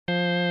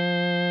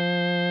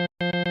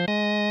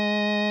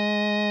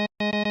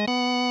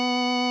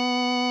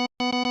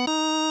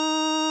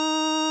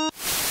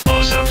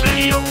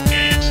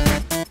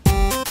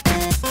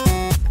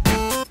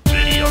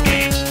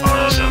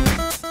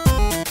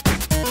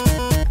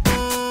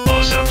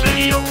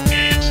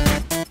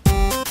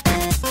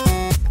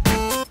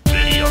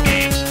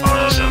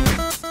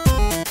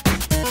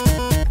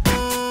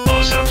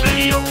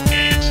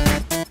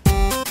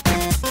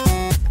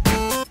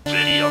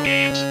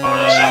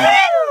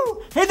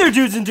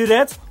dudes and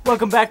dudettes,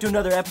 welcome back to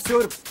another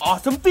episode of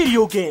Awesome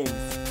Video Games.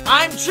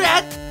 I'm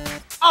Chet.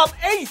 I'm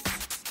Ace.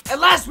 And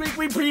last week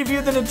we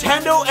previewed the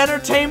Nintendo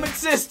Entertainment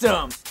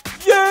System.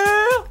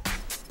 Yeah!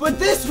 But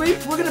this week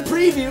we're gonna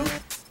preview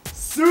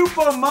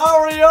Super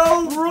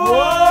Mario Bros.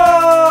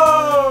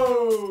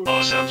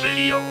 Awesome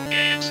Video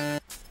Games.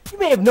 You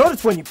may have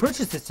noticed when you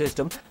purchased the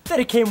system that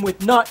it came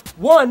with not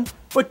one,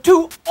 but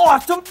two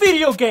awesome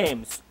video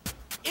games.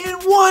 In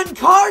one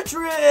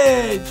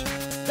cartridge!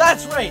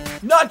 That's right,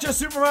 not just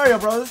Super Mario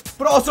Bros,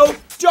 but also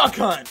Duck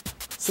Hunt.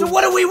 So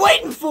what are we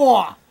waiting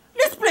for?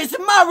 Let's play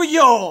some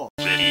Mario!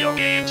 Video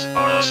games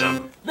are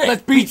awesome.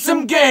 Let's beat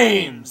some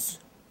games!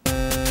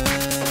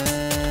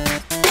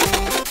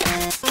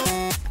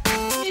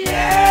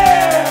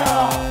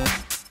 Yeah!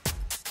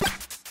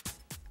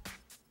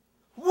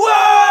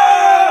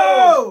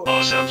 Whoa!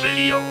 Awesome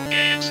Video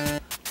Games.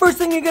 First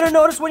thing you're gonna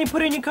notice when you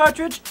put in your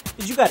cartridge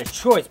is you got a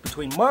choice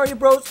between Mario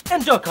Bros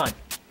and Duck Hunt.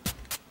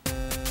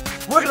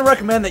 We're gonna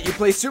recommend that you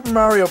play Super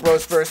Mario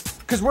Bros first,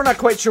 because we're not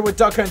quite sure what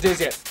Duck Hunt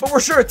is yet, but we're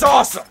sure it's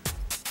awesome!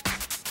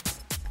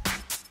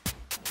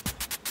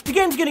 The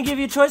game's gonna give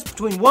you a choice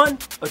between one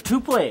or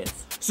two players.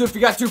 So if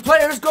you got two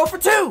players, go for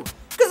two!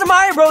 Because the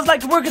Mario Bros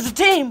like to work as a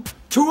team.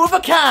 Two of a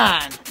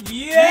kind!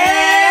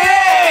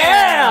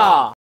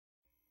 Yeah!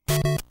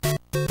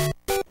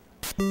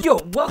 Yo,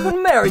 welcome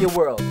to Mario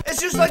World. It's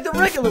just like the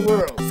regular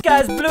world! The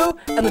sky's blue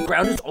and the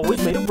ground is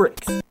always made of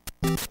bricks.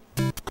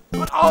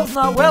 But all's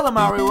not well in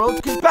Mario World,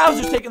 because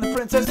Bowser's taking the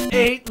princess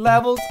 8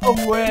 levels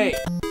away!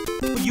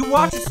 But you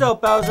watch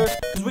yourself, Bowser,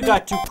 because we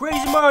got two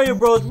crazy Mario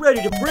Bros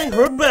ready to bring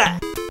her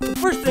back. But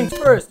first things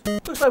first,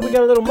 looks like we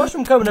got a little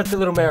mushroom coming up to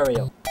little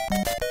Mario.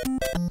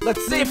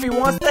 Let's see if he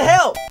wants to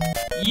help!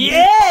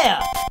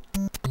 Yeah!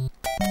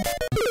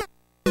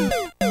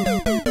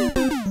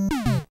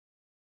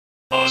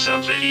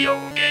 Awesome Video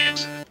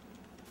Games.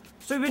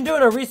 So we've been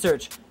doing our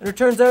research, and it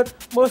turns out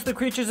most of the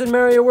creatures in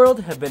Mario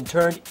World have been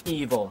turned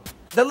evil.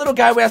 That little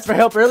guy we asked for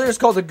help earlier is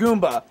called a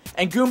Goomba,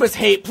 and Goombas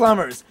hate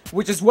plumbers,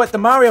 which is what the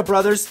Mario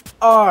Brothers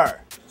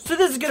are. So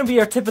this is going to be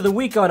our tip of the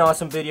week on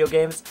Awesome Video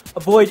Games.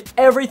 Avoid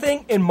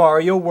everything in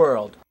Mario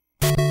World.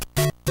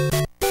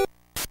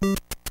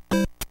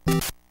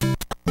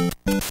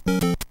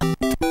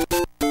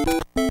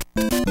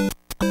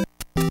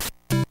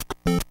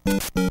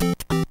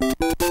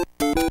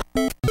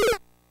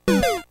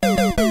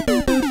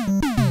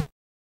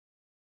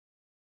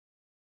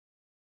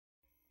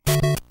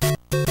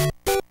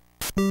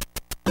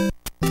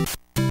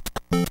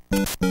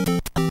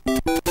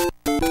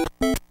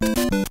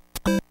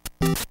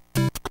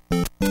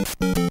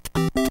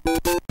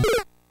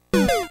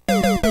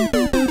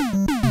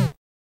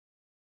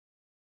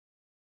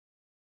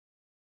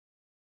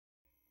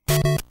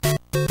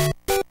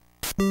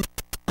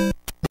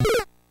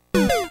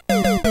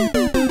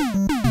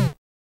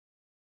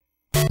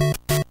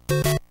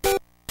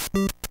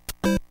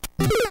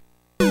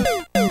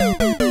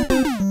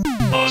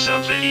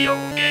 Awesome Video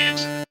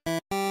Games.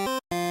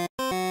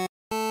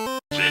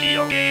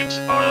 Video games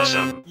are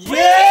awesome.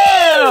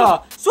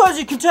 Yeah! So as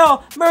you can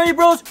tell, Mario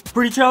Bros.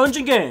 Pretty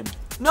challenging game.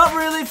 Not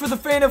really for the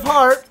faint of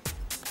heart.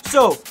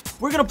 So,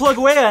 we're going to plug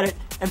away at it,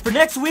 and for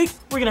next week,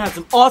 we're going to have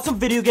some awesome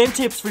video game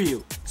tips for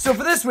you. So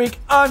for this week,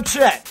 I'm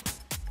Chet.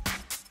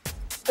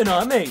 And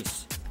I'm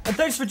Ace. And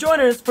thanks for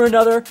joining us for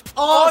another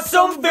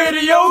Awesome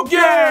Video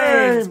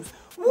Games!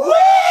 Woo!